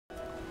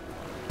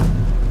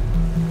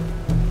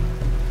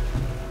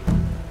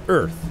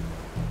Earth.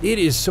 It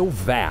is so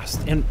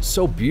vast and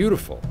so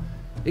beautiful.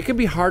 It can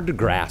be hard to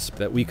grasp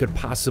that we could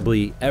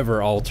possibly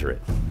ever alter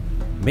it.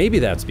 Maybe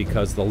that's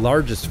because the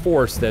largest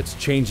force that's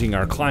changing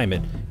our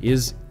climate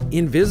is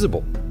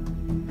invisible.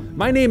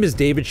 My name is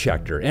David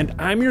Schechter, and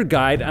I'm your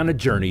guide on a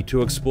journey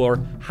to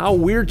explore how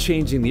we're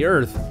changing the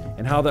Earth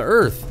and how the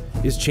Earth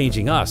is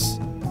changing us.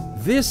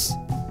 This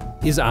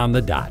is On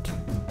the Dot.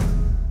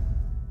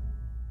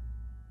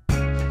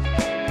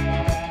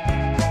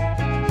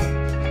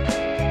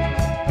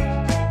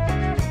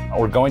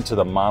 We're going to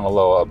the Mauna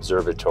Loa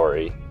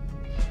Observatory,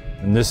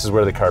 and this is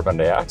where the carbon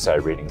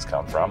dioxide readings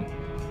come from.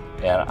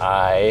 And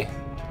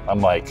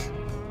I'm like,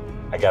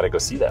 I gotta go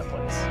see that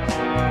place.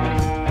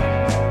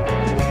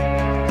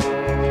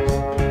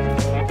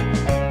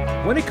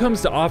 When it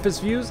comes to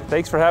office views,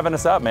 thanks for having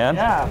us out, man.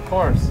 Yeah, of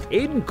course.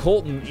 Aiden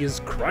Colton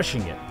is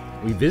crushing it.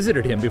 We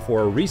visited him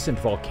before a recent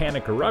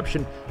volcanic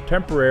eruption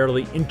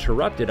temporarily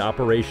interrupted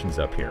operations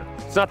up here.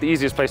 It's not the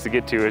easiest place to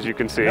get to, as you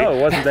can see. No,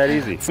 it wasn't that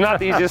easy. It's not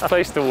the easiest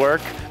place to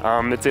work.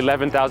 It's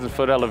 11,000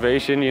 foot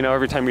elevation. You know,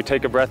 every time you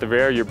take a breath of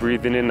air, you're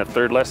breathing in a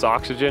third less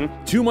oxygen.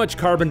 Too much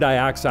carbon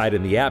dioxide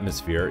in the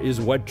atmosphere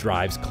is what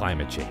drives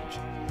climate change.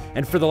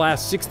 And for the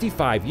last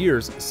 65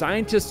 years,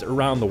 scientists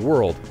around the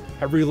world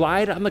have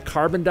relied on the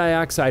carbon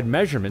dioxide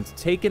measurements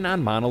taken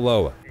on Mauna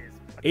Loa.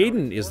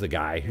 Aiden is the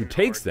guy who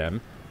takes them,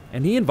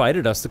 and he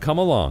invited us to come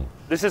along.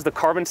 This is the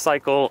carbon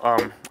cycle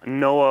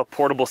NOAA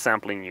portable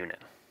sampling unit.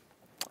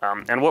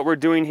 And what we're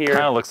doing here...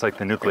 Kind of looks like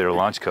the nuclear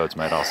launch codes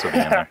might also be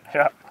in there.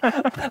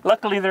 Yeah.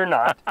 Luckily they're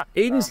not.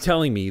 Aiden's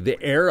telling me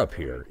the air up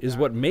here is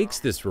what makes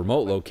this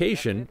remote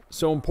location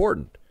so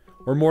important.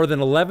 We're more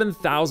than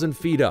 11,000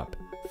 feet up,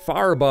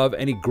 far above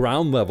any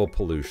ground level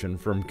pollution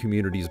from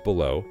communities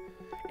below,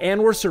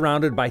 and we're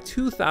surrounded by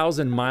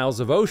 2,000 miles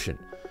of ocean.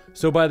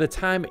 So by the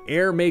time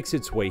air makes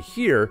its way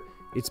here,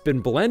 it's been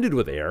blended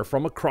with air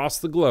from across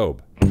the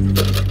globe.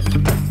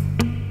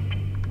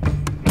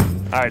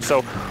 All right,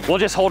 so we'll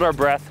just hold our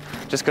breath,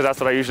 just because that's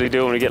what I usually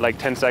do when we get like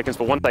 10 seconds,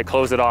 but once I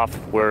close it off,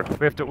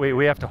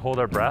 We have to hold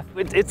our breath?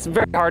 It's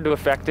very hard to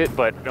affect it,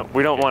 but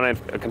we don't want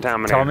to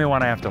contaminate. Tell me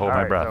when I have to hold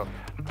my right, breath.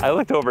 so- I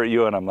looked over at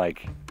you and I'm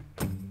like,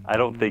 I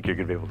don't think you're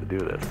gonna be able to do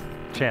this.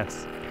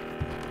 Chance.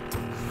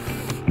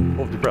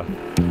 Hold your breath.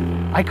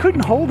 I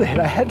couldn't hold it,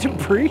 I had to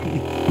breathe.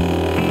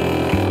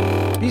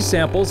 These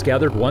samples,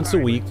 gathered once a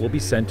week, will be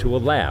sent to a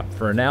lab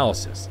for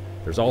analysis.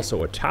 There's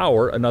also a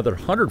tower, another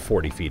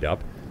 140 feet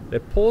up,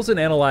 that pulls and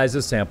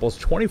analyzes samples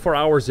 24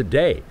 hours a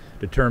day,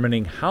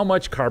 determining how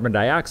much carbon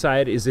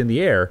dioxide is in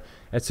the air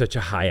at such a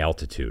high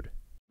altitude.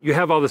 You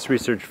have all this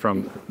research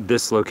from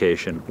this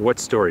location. What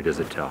story does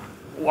it tell?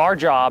 Our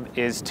job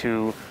is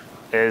to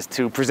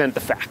present the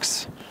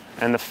facts.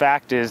 And the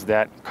fact is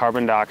that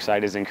carbon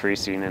dioxide is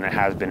increasing, and it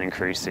has been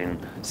increasing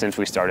since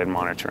we started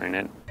monitoring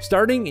it.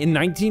 Starting in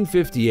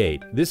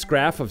 1958, this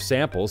graph of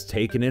samples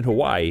taken in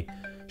Hawaii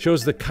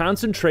shows the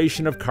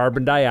concentration of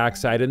carbon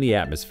dioxide in the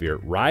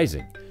atmosphere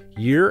rising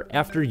year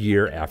after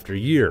year after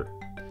year.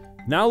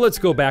 Now let's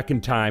go back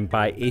in time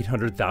by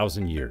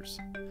 800,000 years.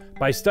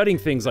 By studying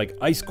things like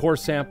ice core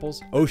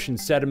samples, ocean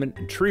sediment,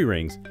 and tree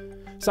rings,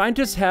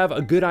 scientists have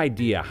a good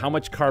idea how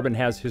much carbon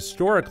has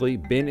historically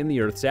been in the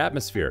Earth's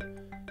atmosphere.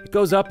 It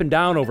goes up and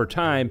down over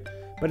time,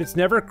 but it's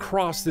never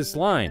crossed this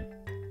line.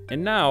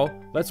 And now,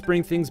 let's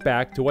bring things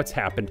back to what's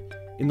happened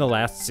in the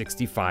last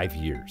 65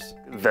 years.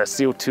 The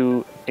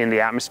CO2 in the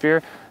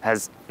atmosphere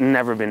has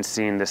never been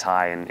seen this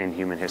high in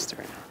human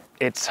history.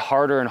 It's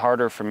harder and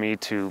harder for me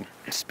to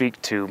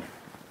speak to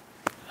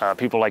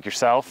people like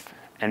yourself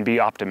and be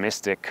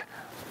optimistic.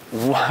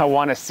 I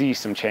want to see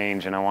some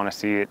change, and I want to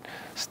see it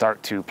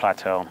start to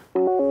plateau.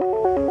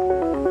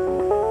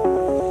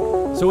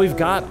 So we've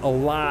got a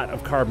lot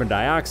of carbon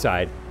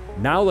dioxide.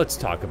 Now let's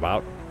talk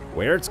about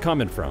where it's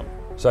coming from.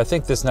 So I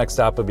think this next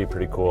stop would be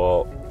pretty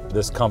cool.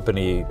 This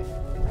company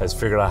has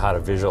figured out how to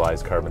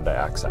visualize carbon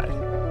dioxide.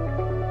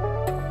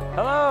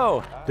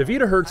 Hello!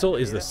 Davida Herzl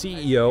is the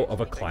CEO of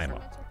Acclima.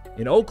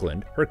 In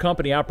Oakland, her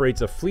company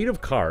operates a fleet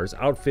of cars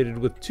outfitted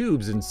with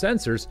tubes and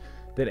sensors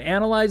that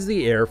analyze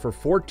the air for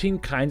 14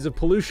 kinds of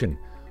pollution.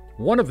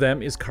 One of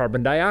them is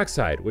carbon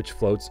dioxide, which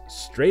floats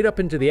straight up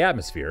into the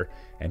atmosphere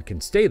and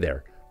can stay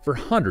there for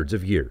hundreds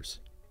of years.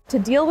 To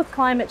deal with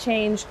climate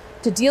change,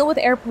 to deal with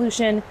air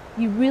pollution,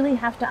 you really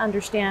have to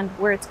understand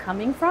where it's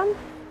coming from,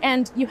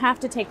 and you have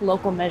to take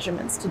local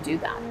measurements to do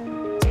that.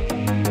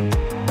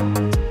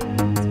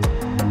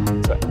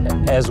 So,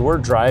 as we're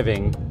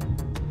driving,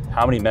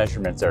 how many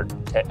measurements are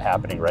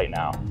happening right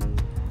now?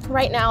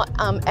 Right now,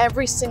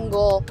 every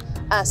single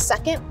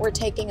second, we're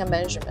taking a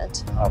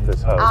measurement. Off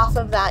this hose? Off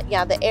of that,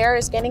 yeah, the air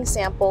is getting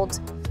sampled.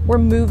 We're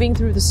moving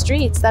through the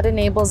streets. That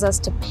enables us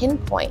to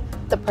pinpoint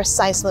the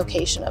precise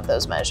location of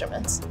those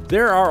measurements.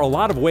 There are a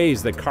lot of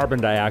ways that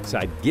carbon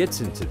dioxide gets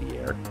into the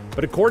air,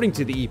 but according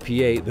to the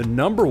EPA, the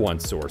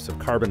 #1 source of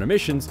carbon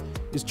emissions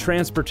is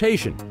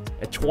transportation,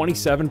 at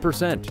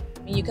 27%.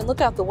 You can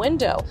look out the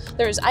window.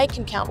 I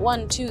can count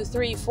 1, 2,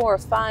 3, 4,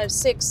 5,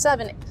 6,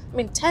 7.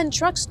 10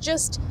 trucks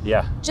just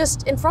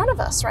in front of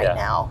us right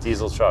now.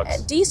 Diesel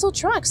trucks. Diesel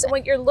trucks. And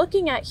what you're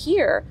looking at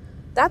here,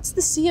 that's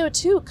the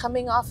CO2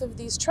 coming off of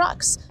these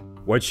trucks.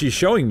 What she's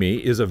showing me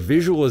is a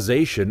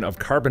visualization of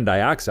carbon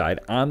dioxide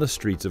on the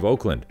streets of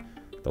Oakland.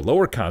 The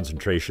lower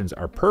concentrations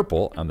are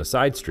purple on the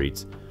side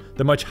streets.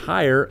 The much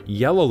higher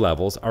yellow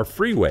levels are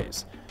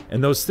freeways.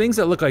 And those things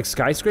that look like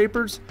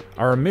skyscrapers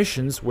are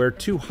emissions where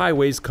two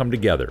highways come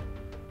together.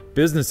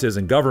 Businesses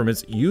and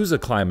governments use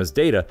Acclima's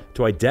data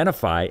to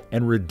identify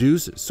and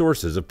reduce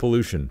sources of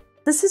pollution.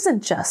 This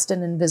isn't just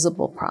an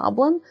invisible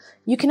problem.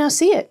 You can now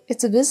see it.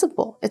 It's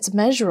visible. It's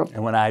measurable.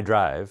 And when I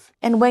drive,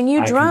 And when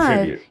you drive,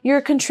 contribute.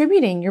 you're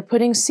contributing. You're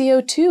putting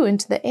CO2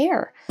 into the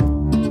air.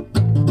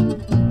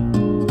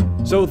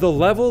 So the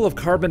level of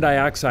carbon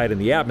dioxide in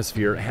the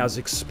atmosphere has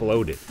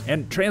exploded,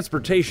 and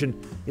transportation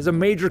is a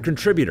major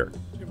contributor.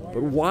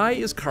 But why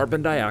is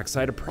carbon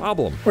dioxide a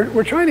problem?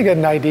 We're trying to get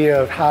an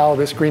idea of how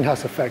this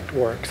greenhouse effect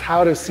works.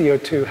 How does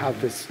CO2 have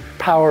this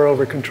power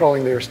over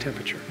controlling the Earth's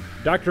temperature?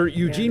 Dr.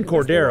 Eugene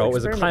Cordero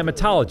is a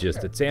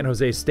climatologist at San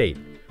Jose State.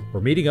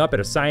 We're meeting up at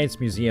a science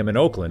museum in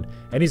Oakland,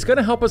 and he's going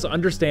to help us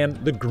understand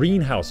the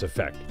greenhouse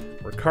effect,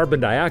 where carbon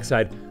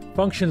dioxide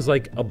functions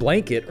like a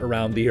blanket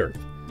around the Earth.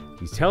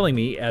 He's telling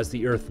me as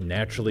the Earth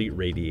naturally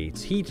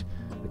radiates heat,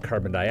 the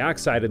carbon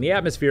dioxide in the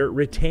atmosphere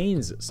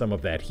retains some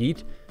of that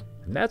heat,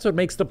 and that's what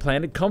makes the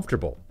planet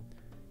comfortable.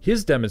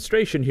 His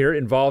demonstration here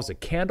involves a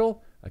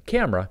candle, a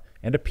camera,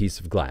 and a piece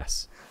of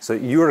glass. so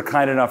you were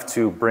kind enough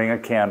to bring a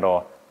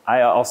candle.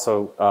 I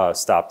also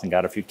stopped and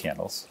got a few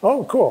candles.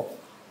 Oh, cool.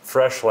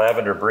 Fresh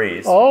lavender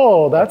breeze.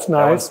 Oh, that's That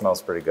one nice.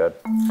 smells pretty good.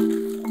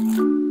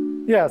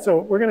 Yeah, so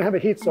we're going to have a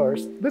heat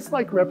source. This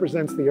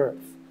represents the Earth.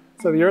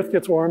 So the Earth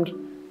gets warmed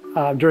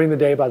during the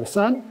day by the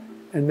sun,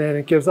 and then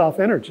it gives off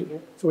energy.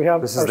 So we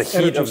have This is our the heat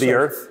energy of the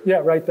source. Earth? Yeah,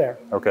 right there.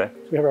 Okay,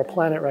 So we have our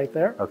planet right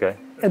there. okay.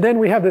 And then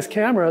we have this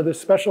camera, this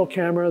special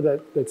camera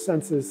that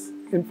senses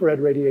infrared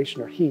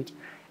radiation or heat.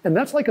 And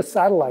that's like a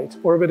satellite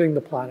orbiting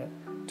the planet.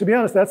 To be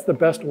honest, that's the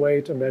best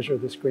way to measure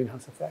this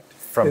greenhouse effect.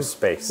 From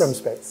space? From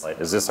space. Like,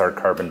 is this our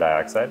carbon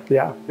dioxide?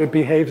 Yeah, it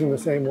behaves in the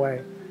same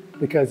way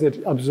because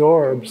it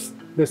absorbs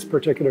this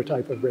particular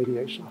type of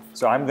radiation.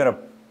 So I'm going to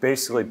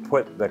basically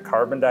put the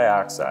carbon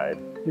dioxide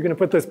You're going to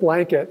put this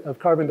blanket of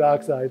carbon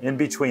dioxide in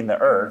between the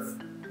Earth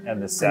and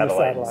the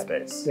satellite in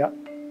satellite. space. Yeah.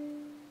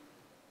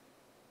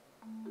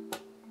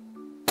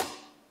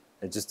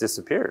 It just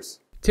disappears.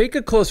 Take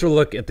a closer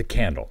look at the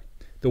candle.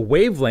 The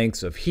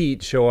wavelengths of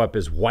heat show up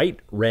as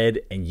white, red,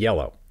 and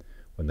yellow.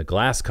 When the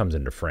glass comes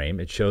into frame,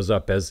 it shows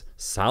up as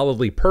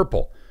solidly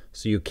purple,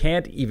 so you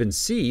can't even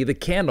see the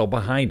candle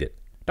behind it.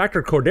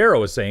 Dr.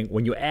 Cordero is saying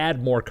when you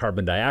add more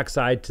carbon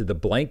dioxide to the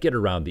blanket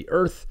around the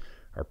Earth,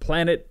 our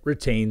planet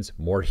retains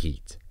more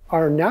heat.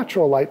 Our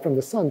natural light from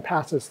the sun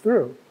passes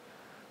through,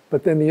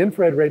 but then the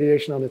infrared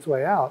radiation on its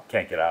way out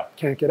Can't get out.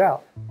 can't get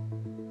out.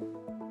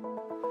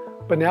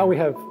 But now we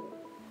have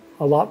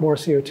a lot more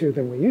CO2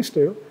 than we used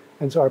to,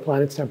 and so our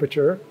planet's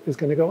temperature is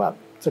going to go up.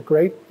 It's a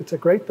great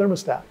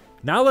thermostat.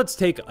 Now let's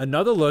take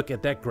another look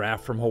at that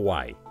graph from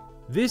Hawaii.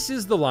 This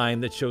is the line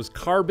that shows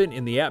carbon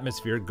in the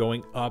atmosphere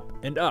going up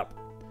and up.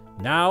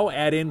 Now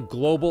add in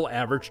global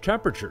average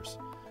temperatures.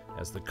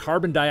 As the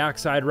carbon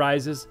dioxide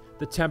rises,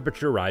 the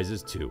temperature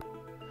rises too.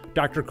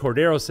 Dr.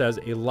 Cordero says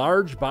a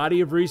large body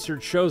of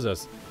research shows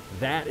us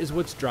that is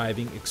what's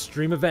driving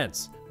extreme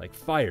events like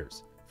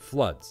fires,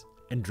 floods,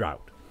 and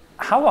drought.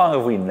 How long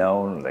have we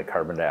known that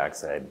carbon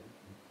dioxide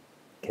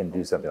can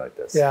do something like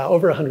this? Yeah,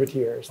 over 100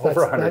 years.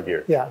 Over 100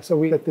 years. Yeah, so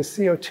that the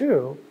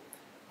CO2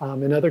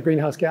 and other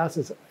greenhouse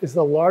gases is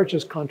the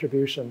largest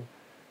contribution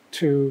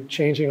to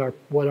changing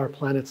what our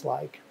planet's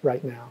like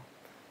right now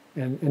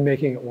and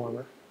making it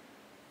warmer.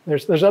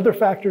 There's other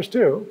factors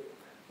too,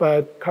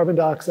 but carbon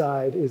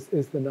dioxide is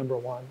the number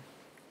one.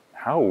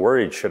 How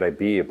worried should I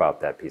be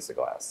about that piece of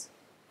glass?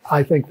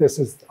 I think this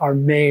is our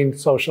main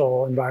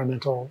social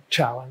environmental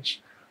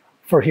challenge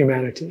for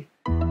humanity.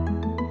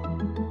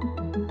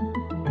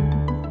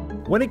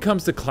 When it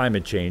comes to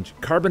climate change,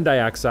 carbon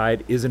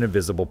dioxide is an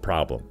invisible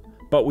problem.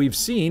 But we've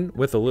seen,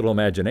 with a little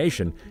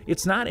imagination,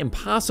 it's not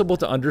impossible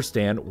to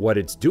understand what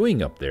it's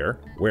doing up there,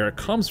 where it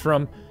comes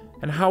from,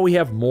 and how we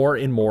have more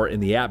and more in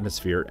the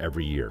atmosphere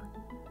every year.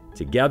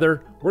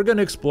 Together, we're going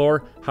to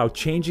explore how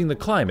changing the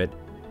climate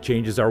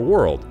changes our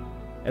world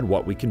and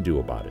what we can do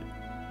about it.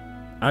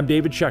 I'm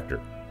David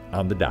Schechter,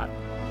 on The Dot.